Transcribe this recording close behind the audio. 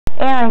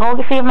Aaron,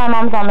 go see if my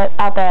mom's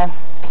out there.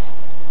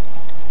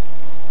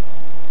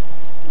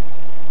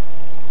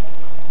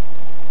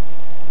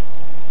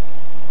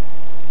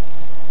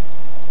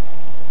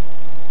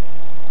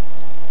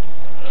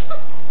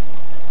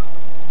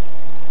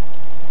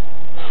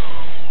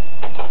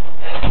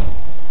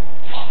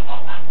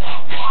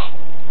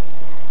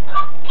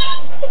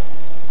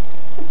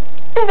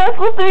 Is that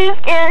supposed to be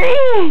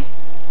scary?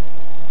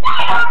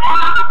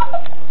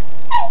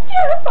 I'm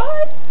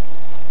terrified.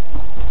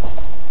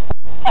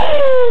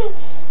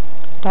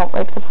 Don't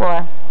break the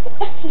floor.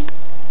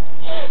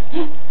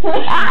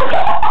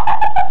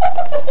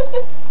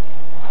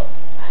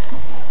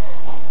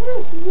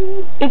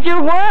 It's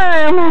your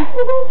worm.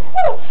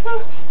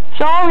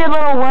 Show him your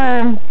little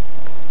worm.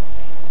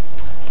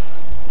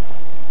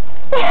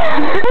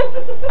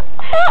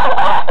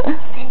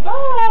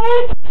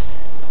 Goodbye.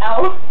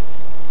 Ow.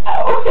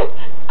 Ow.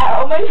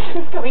 Ow, my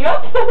shoe's coming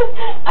up.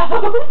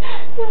 Ow.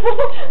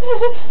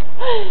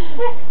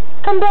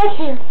 Come back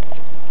here.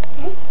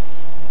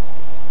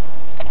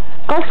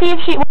 Go see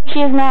where she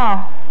is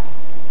now.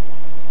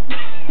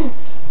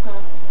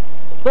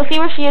 Go see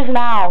where she is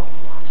now.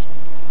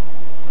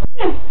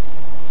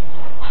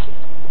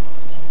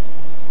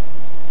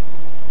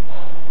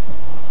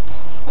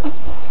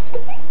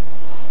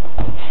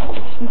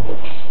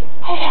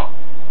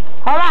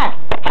 Hold on.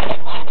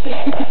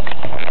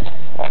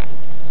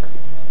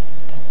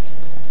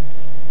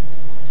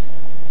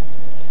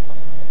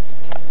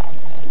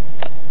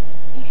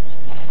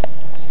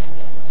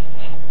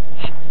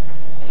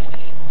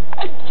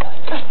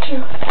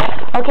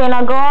 Okay,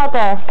 now go out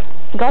there.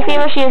 Go see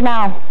where she is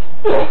now.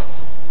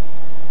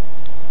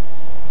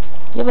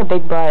 You have a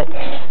big butt.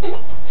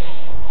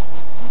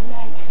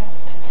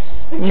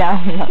 No,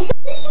 no.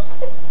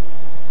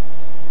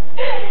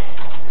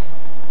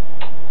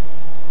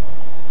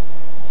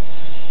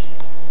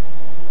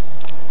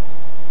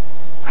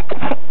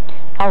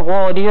 Oh,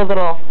 whoa, do your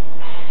little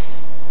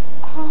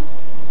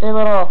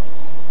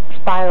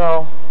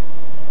spiral.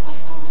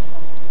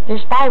 Your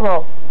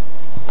spiral.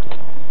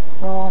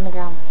 Roll on the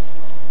ground.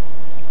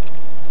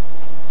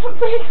 Do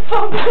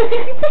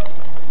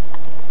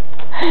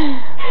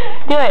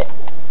it.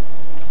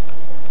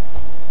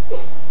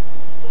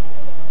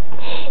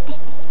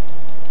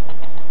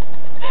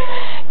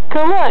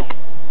 Go look.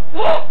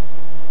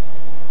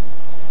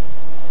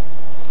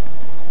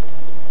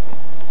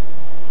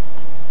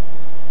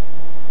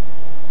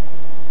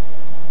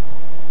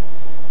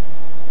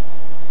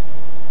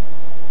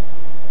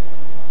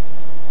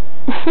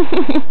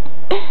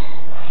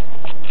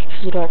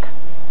 You dork.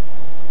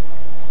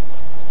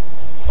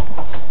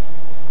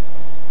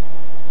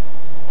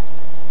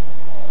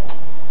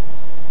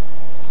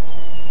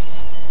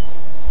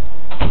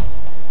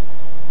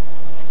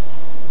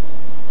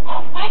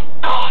 Oh my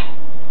God!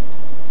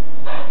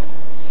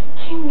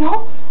 Do you know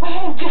what I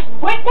have just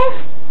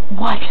witnessed?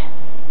 What?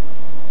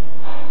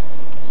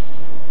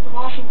 The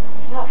washing room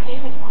is not safe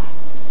anymore.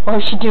 What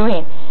is she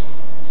doing?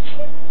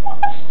 She's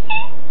washing.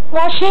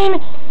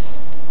 Washing?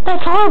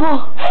 That's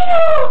horrible. I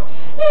know!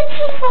 It's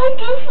just like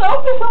the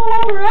soap is all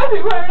over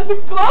everywhere and the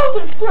clothes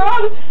are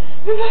thrown.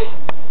 It's like,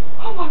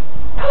 oh my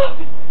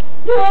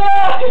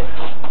God.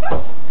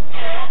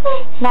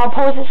 Now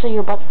pose it so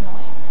your butt's in the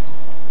way.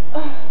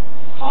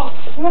 Oh,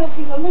 you want to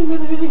see something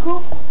really, really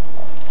cool?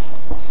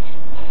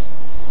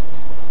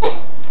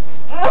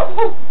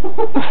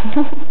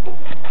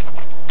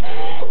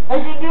 I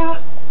can do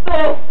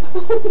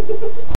this.